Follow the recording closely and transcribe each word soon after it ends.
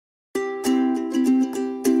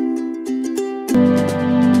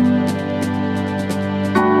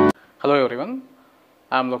Hello everyone,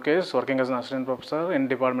 I am Lokesh, working as an assistant professor in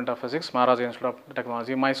Department of Physics, Maharaja Institute of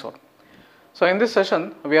Technology, Mysore. So in this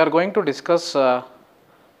session, we are going to discuss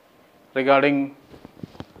regarding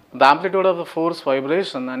the amplitude of the force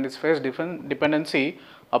vibration and its phase dependency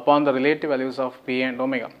upon the relative values of P and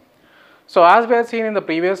omega. So as we have seen in the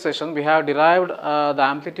previous session, we have derived the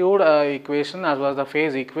amplitude equation as well as the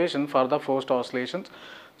phase equation for the forced oscillations.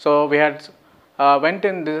 So we had went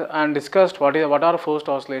in and discussed what are forced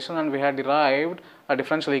oscillation, and we had derived a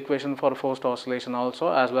differential equation for forced oscillation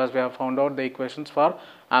also, as well as we have found out the equations for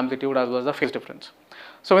amplitude as well as the phase difference.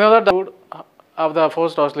 So we know that the amplitude of the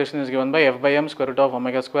forced oscillation is given by f by m square root of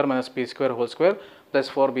omega square minus p square whole square plus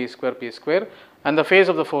 4b square p square, and the phase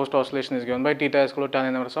of the forced oscillation is given by theta is equal to tan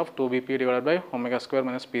inverse of 2bp divided by omega square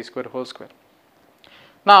minus p square whole square.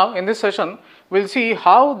 Now in this session we will see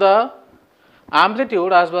how the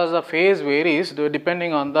amplitude as well as the phase varies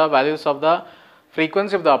depending on the values of the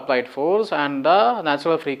frequency of the applied force and the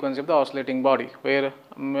natural frequency of the oscillating body, where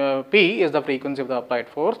p is the frequency of the applied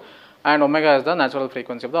force and omega is the natural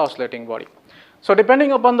frequency of the oscillating body. So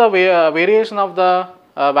depending upon the variation of the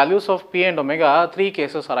values of p and omega, three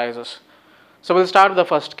cases arises. So we will start with the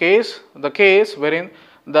first case, the case wherein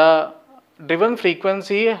the driven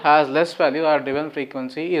frequency has less value or driven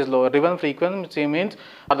frequency is lower. Driven frequency means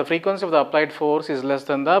the frequency of the applied force is less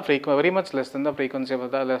than the very much less than the frequency of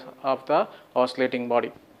the oscillating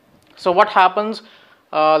body. So what happens?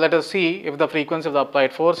 Let us see if the frequency of the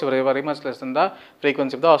applied force is very much less than the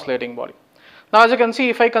frequency of the oscillating body. Now as you can see,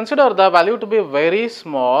 if I consider the value to be very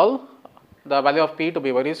small, the value of p to be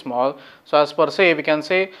very small, so as per se we can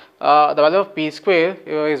say the value of p square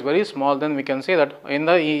is very small, then we can say that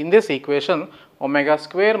in this equation omega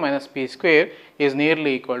square minus p square is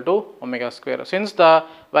nearly equal to omega square. Since the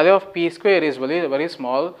value of p square is very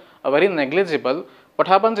small, very negligible, what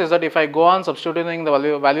happens is that if I go on substituting the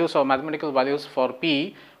values of mathematical values for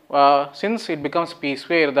p, since it becomes p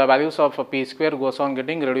square, the values of p square goes on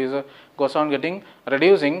getting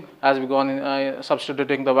reducing as we go on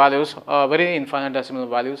substituting the values, very infinitesimal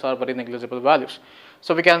values or very negligible values.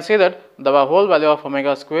 So we can say that the whole value of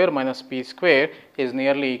omega square minus p square is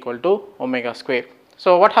nearly equal to omega square.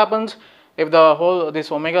 So what happens if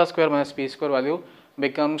this omega square minus p square value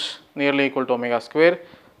becomes nearly equal to omega square?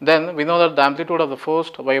 Then we know that the amplitude of the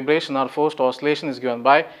forced vibration or forced oscillation is given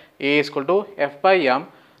by A is equal to f by m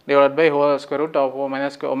divided by whole square root of omega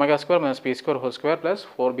square minus p square whole square plus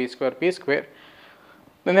 4b square p square.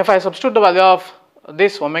 Then if I substitute the value of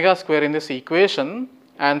this omega square in this equation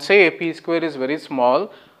and say p square is very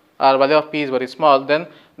small or value of p is very small, then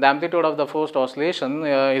the amplitude of the forced oscillation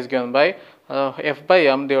is given by f by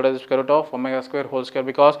m divided by the square root of omega square whole square,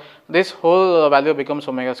 because this whole value becomes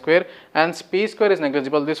omega square and p square is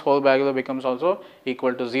negligible, this whole value becomes also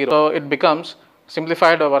equal to 0. So it becomes,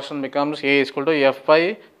 simplified version becomes A is equal to f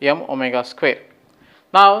by m omega square.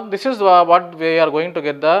 Now this is what we are going to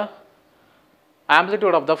get the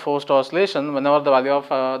amplitude of the forced oscillation whenever the value of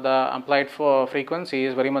the applied frequency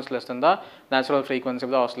is very much less than the natural frequency of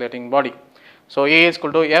the oscillating body. So A is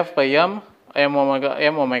equal to f by m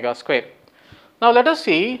omega square. Now let us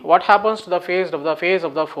see what happens to the phase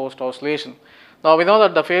of the forced oscillation. Now we know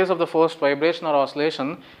that the phase of the forced vibration or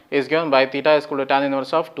oscillation is given by theta is equal to tan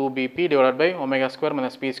inverse of 2bp divided by omega square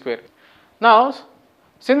minus p square. Now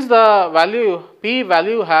since the p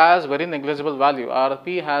value has very negligible value, or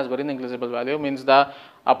p has very negligible value, means the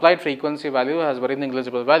applied frequency value has very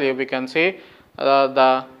negligible value, we can say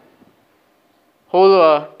the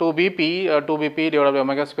whole 2bp divided by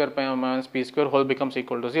omega square minus p square whole becomes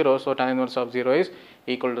equal to 0. So tan inverse of 0 is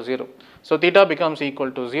equal to 0. So theta becomes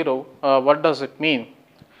equal to 0. What does it mean?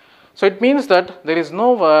 So it means that there is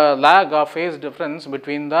no lag or phase difference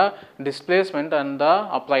between the displacement and the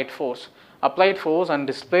applied force. Applied force and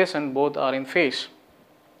displacement both are in phase.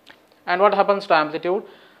 And what happens to amplitude?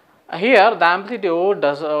 Here the amplitude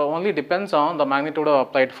only depends on the magnitude of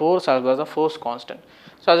applied force as well as the force constant.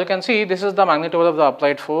 So as you can see, this is the magnitude of the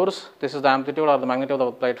applied force, this is the amplitude or the magnitude of the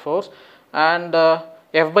applied force, and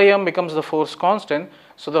f by m becomes the force constant.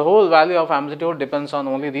 So the whole value of amplitude depends on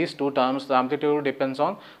only these two terms. The amplitude depends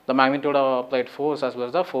on the magnitude of applied force as well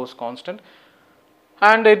as the force constant,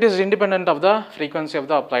 and it is independent of the frequency of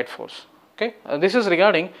the applied force. Okay, this is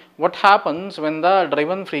regarding what happens when the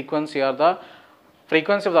driven frequency or the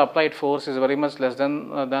frequency of the applied force is very much less than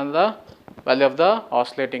the value of the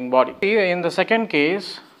oscillating body. In the second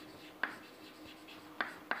case,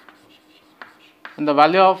 in the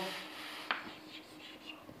value of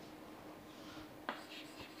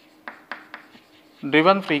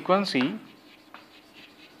driven frequency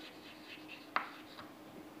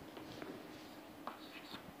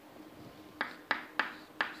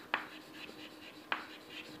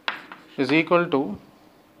is equal to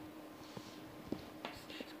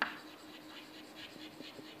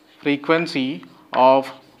frequency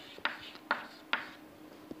of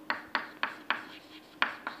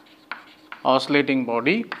oscillating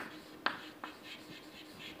body.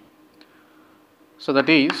 So that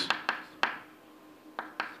is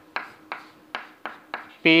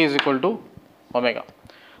P is equal to omega.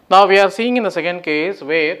 Now we are seeing in the second case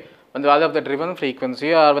where when the value of the driven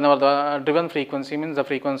frequency, or whenever the driven frequency means the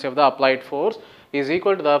frequency of the applied force is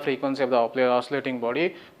equal to the frequency of the oscillating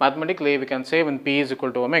body, mathematically we can say when P is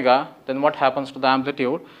equal to omega, then what happens to the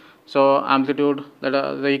amplitude? So amplitude,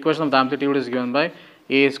 the equation of the amplitude is given by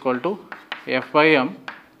A is equal to F by M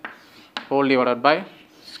whole divided by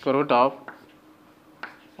square root of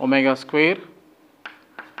omega square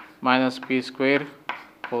minus P square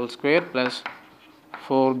whole square plus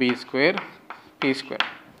 4B square P square.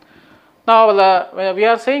 Now we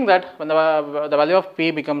are saying that when the value of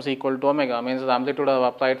P becomes equal to omega, means the amplitude of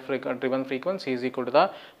applied driven frequency is equal to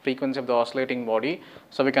the frequency of the oscillating body.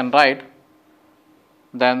 So we can write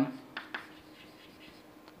then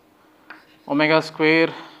omega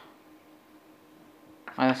square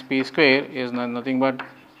minus P square is nothing but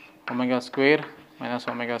omega square minus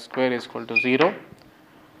omega square is equal to 0,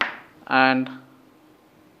 and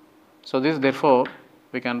so this, therefore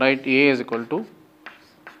we can write A is equal to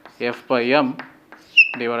F by M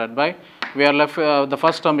divided by, we are left the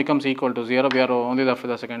first term becomes equal to 0, we are only left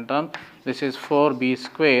with the second term. This is 4B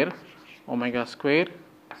square omega square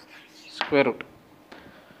square root.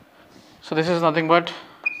 So this is nothing but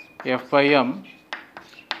F by M,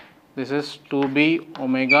 this is 2B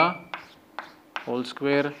omega whole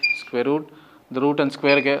square square root, the root and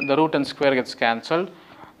square gets cancelled.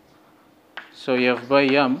 So F by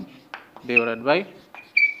M divided by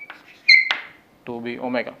 2B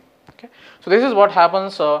omega. Okay. So this is what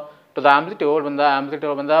happens to the amplitude when the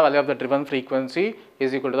value of the driven frequency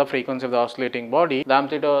is equal to the frequency of the oscillating body. The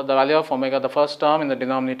amplitude, the value of omega, the first term in the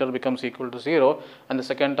denominator becomes equal to 0, and the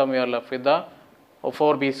second term we are left with the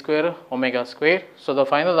 4B square omega square. So the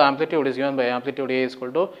final amplitude is given by amplitude A is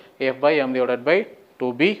equal to F by M divided by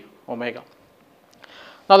 2B omega.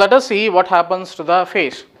 Now let us see what happens to the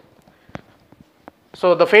phase.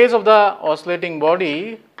 So the phase of the oscillating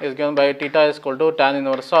body is given by theta is equal to tan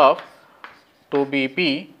inverse of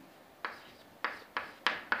 2BP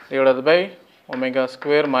divided by omega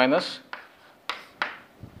square minus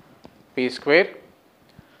P square.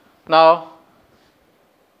 Now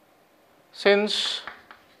since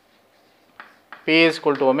P is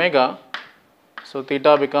equal to omega, so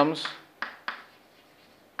theta becomes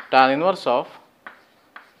tan inverse of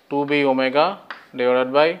 2B omega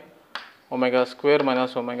divided by omega square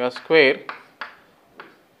minus omega square.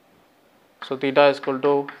 So theta is equal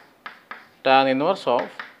to tan inverse of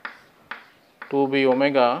 2B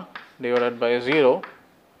omega divided by 0.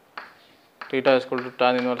 Theta is equal to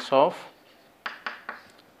tan inverse of,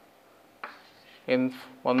 in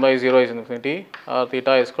 1 by 0 is infinity,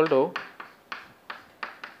 theta is equal to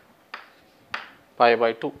pi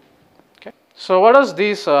by 2. Okay. So what does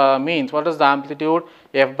this means? What does the amplitude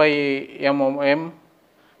F by M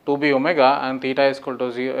 2B omega and theta is equal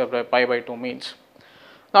to 0 pi by 2 means?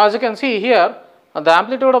 Now as you can see here, the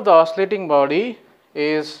amplitude of the oscillating body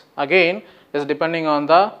is again depending on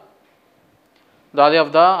the value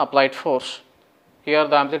of the applied force. Here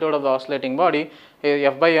the amplitude of the oscillating body,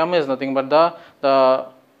 F by M is nothing but the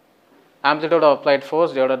amplitude of applied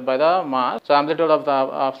force divided by the mass. So amplitude of the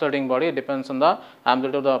oscillating body depends on the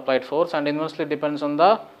amplitude of the applied force and inversely depends on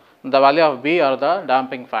the value of B, or the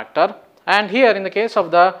damping factor. And here in the case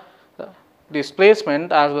of the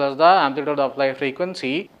displacement as well as the amplitude of applied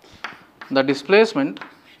frequency, the displacement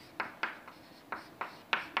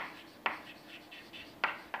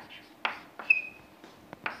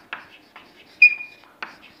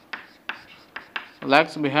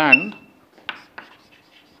lags behind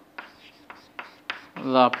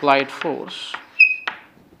the applied force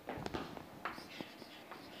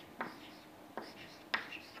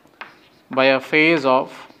by a phase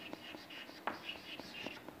of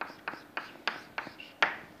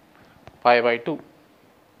pi by 2.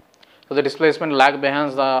 So the displacement lag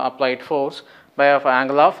behind the applied force by an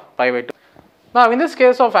angle of pi by 2. Now in this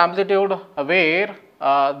case of amplitude where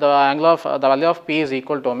the value of P is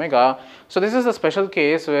equal to omega, so this is a special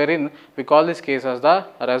case wherein we call this case as the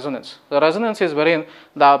resonance. The resonance is wherein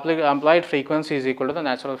the applied frequency is equal to the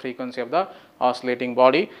natural frequency of the oscillating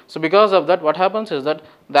body. So because of that, what happens is that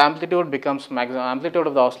the amplitude becomes maximum, amplitude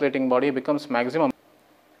of the oscillating body becomes maximum.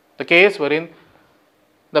 The case wherein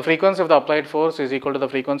the frequency of the applied force is equal to the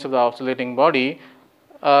frequency of the oscillating body,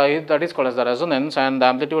 that is called as the resonance, and the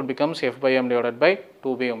amplitude becomes f by m divided by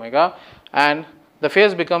 2b omega, and the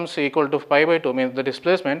phase becomes equal to pi by 2, means the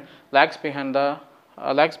displacement lags behind the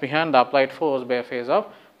applied force by a phase of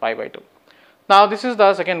pi by 2. Now this is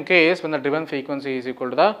the second case when the driven frequency is equal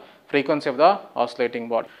to the frequency of the oscillating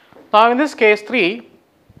body. Now in this case 3, we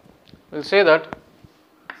will say that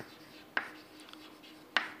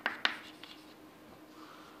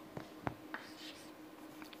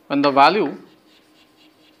when the value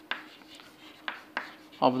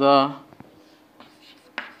of the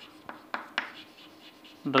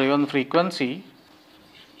driven frequency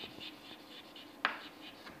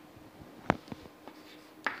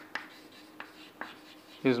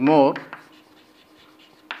is more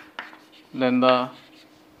than the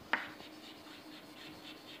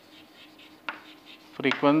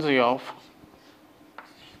frequency of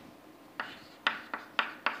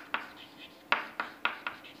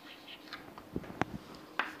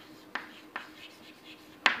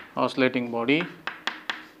oscillating body,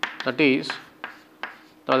 that is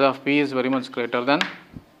the value of p is very much greater than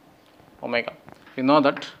omega. We know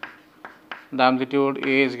that the amplitude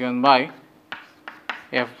A is given by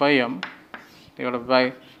f by m divided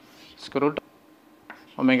by square root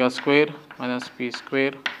omega square minus p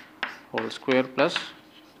square whole square plus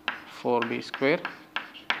 4b square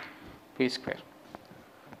p square,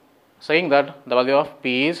 saying that the value of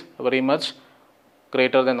p is very much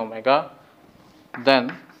greater than omega,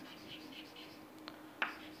 then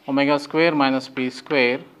omega square minus p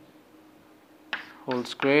square whole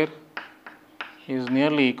square is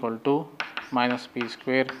nearly equal to minus p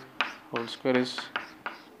square whole square is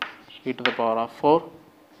e to the power of 4.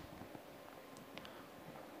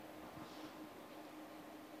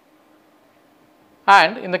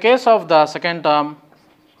 And in the case of the second term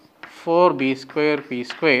 4b square p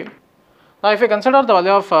square, now if we consider the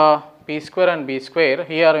value of p square and b square,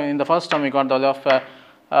 here in the first term we got the value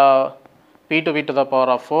of p to b to the power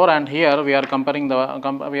of 4, and here we are comparing the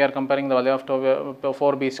value of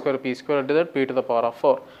 4b square p square to the p to the power of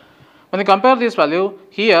 4. When you compare this value,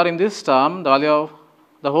 here in this term the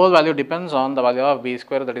whole value depends on the value of b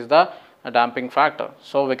square, that is the damping factor.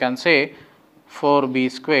 So we can say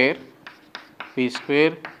 4b square p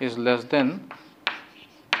square is less than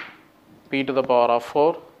p to the power of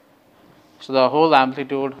 4. So the whole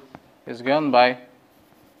amplitude is given by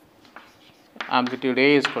amplitude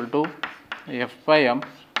A is equal to f by m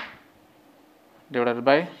divided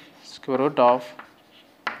by square root of,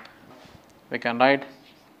 we can write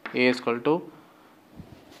A is equal to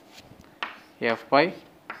f by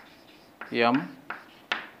m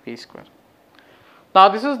p square. Now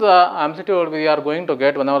this is the amplitude we are going to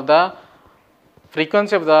get whenever the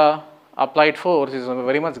frequency of the applied force is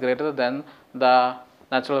very much greater than the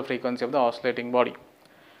natural frequency of the oscillating body.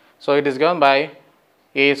 So it is given by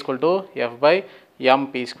A is equal to f by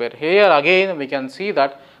m p square. Here again we can see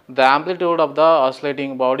that the amplitude of the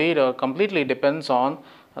oscillating body completely depends on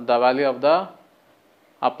the value of the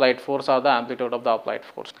applied force or the amplitude of the applied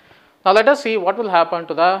force. Now let us see what will happen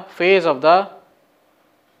to the phase of the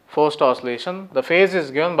forced oscillation. The phase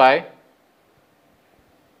is given by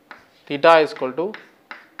theta is equal to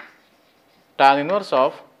tan inverse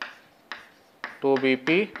of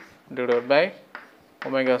 2bp divided by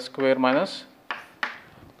omega square minus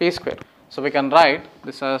p square. So we can write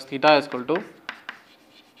this as theta is equal to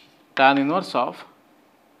tan inverse of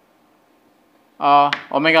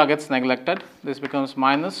omega gets neglected, this becomes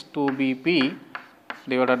minus 2bp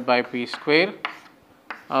divided by p square,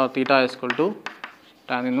 theta is equal to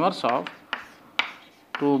tan inverse of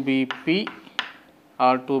 2bp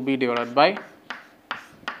or 2b divided by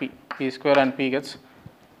p square, and p gets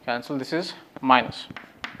cancelled, this is minus.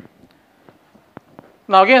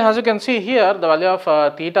 Now again, as you can see here, the value of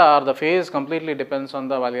theta or the phase completely depends on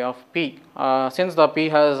the value of p. Since the p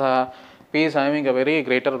is having a very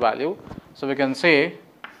greater value, so we can say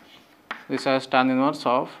this as tan inverse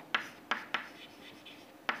of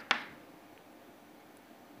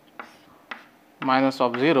minus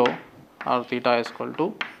of 0 or theta is equal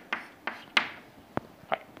to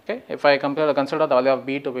pi. Okay. If I consider the value of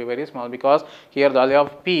b to be very small, because here the value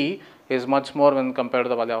of p is much more when compared to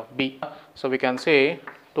the value of b. So we can say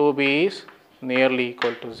 2b is nearly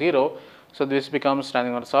equal to 0. So this becomes tan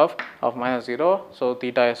inverse of minus 0. So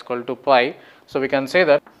theta is equal to pi. So we can say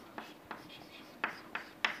that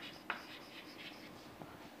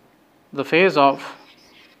the phase of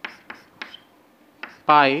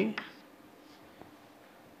pi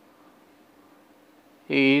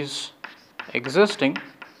is existing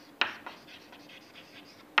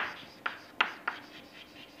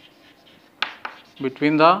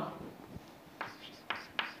between the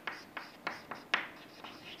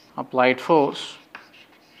applied force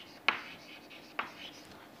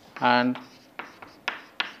and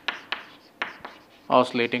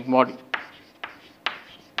oscillating body.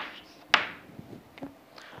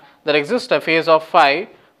 There exists a phase of phi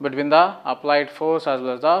between the applied force as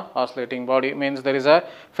well as the oscillating body, means there is a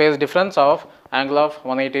phase difference of angle of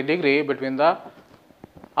 180 degree between the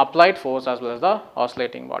applied force as well as the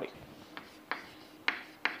oscillating body.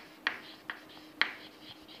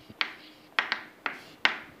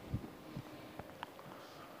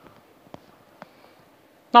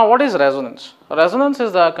 Now, what is resonance? Resonance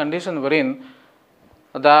is the condition wherein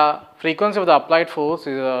the frequency of the applied force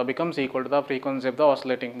becomes equal to the frequency of the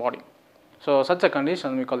oscillating body. So, such a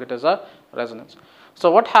condition we call it as a resonance. So,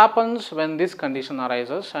 what happens when this condition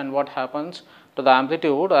arises, and what happens to the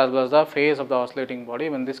amplitude as well as the phase of the oscillating body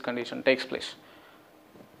when this condition takes place?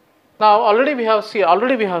 Now, already we have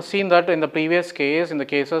seen that in the previous case, in the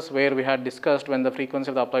cases where we had discussed when the frequency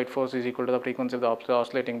of the applied force is equal to the frequency of the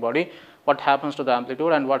oscillating body, what happens to the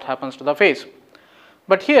amplitude and what happens to the phase.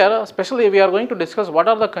 But here, especially, we are going to discuss what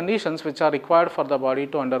are the conditions which are required for the body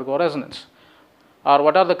to undergo resonance, or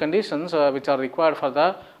what are the conditions which are required for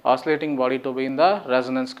the oscillating body to be in the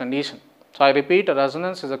resonance condition. So, I repeat,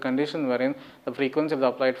 resonance is a condition wherein the frequency of the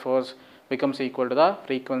applied force becomes equal to the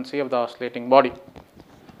frequency of the oscillating body.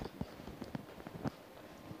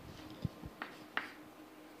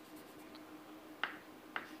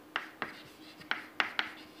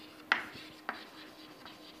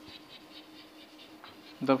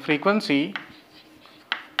 The frequency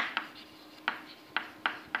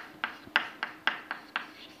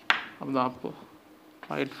of the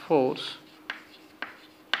applied force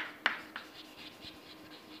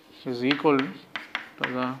is equal to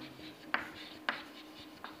the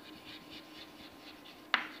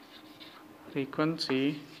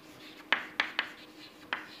frequency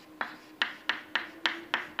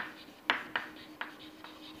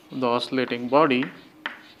of the oscillating body,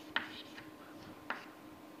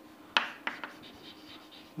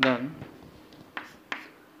 then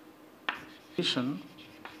condition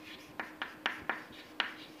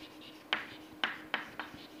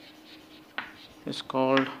is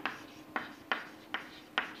called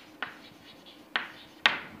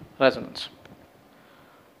resonance.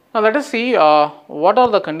 Now, let us see what are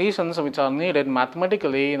the conditions which are needed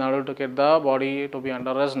mathematically in order to get the body to be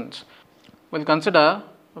under resonance. We will consider,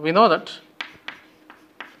 we know that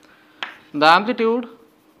the amplitude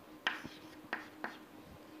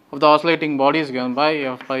of the oscillating body is given by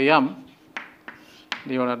f by m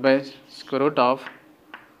divided by square root of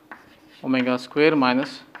omega square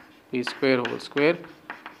minus p square whole square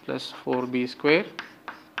plus 4b square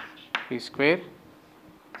p square,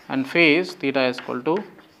 and phase theta is equal to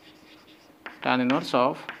tan inverse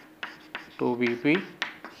of 2bp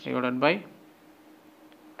divided by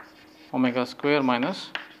omega square minus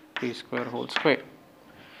p square whole square.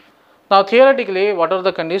 Now, theoretically, what are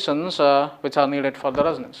the conditions which are needed for the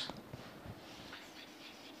resonance?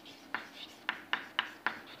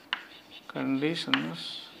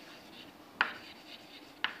 Conditions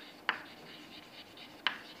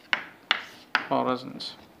for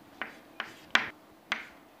resonance.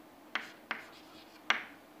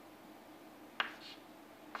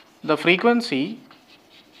 The frequency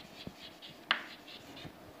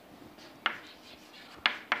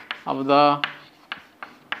of the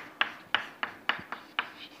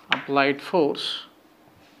applied force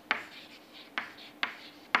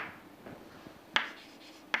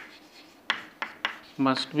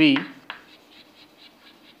must be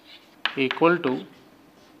equal to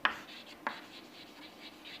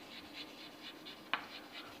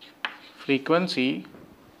frequency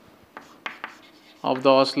of the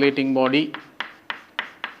oscillating body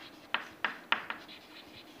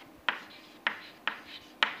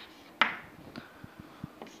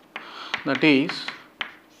that is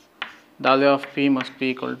the value of P must be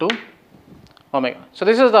equal to omega. So,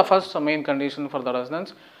 this is the first main condition for the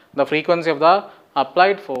resonance. The frequency of the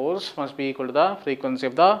applied force must be equal to the frequency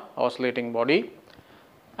of the oscillating body,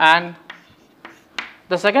 and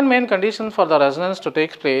the second main condition for the resonance to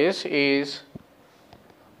take place is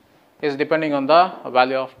depending on the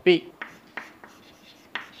value of P.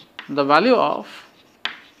 The value of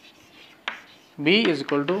B is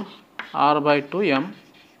equal to R by 2m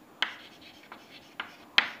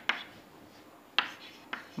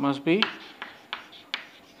must be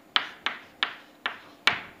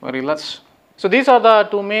very less. So, these are the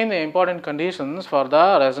two main important conditions for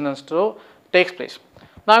the resonance to take place.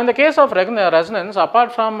 Now, in the case of resonance,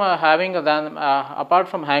 apart from having the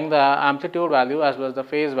amplitude value as well as the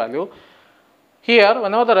phase value, Here,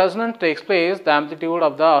 whenever the resonance takes place, the amplitude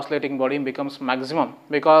of the oscillating body becomes maximum,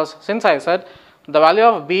 because since I said the value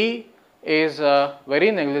of B is very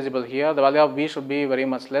negligible here, the value of B should be very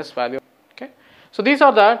much less value. Okay. So, these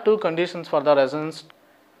are the two conditions for the resonance.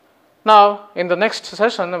 Now, in the next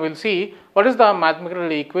session, we will see what is the mathematical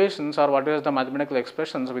equations or what is the mathematical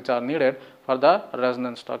expressions which are needed for the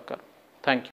resonance to occur. Thank you.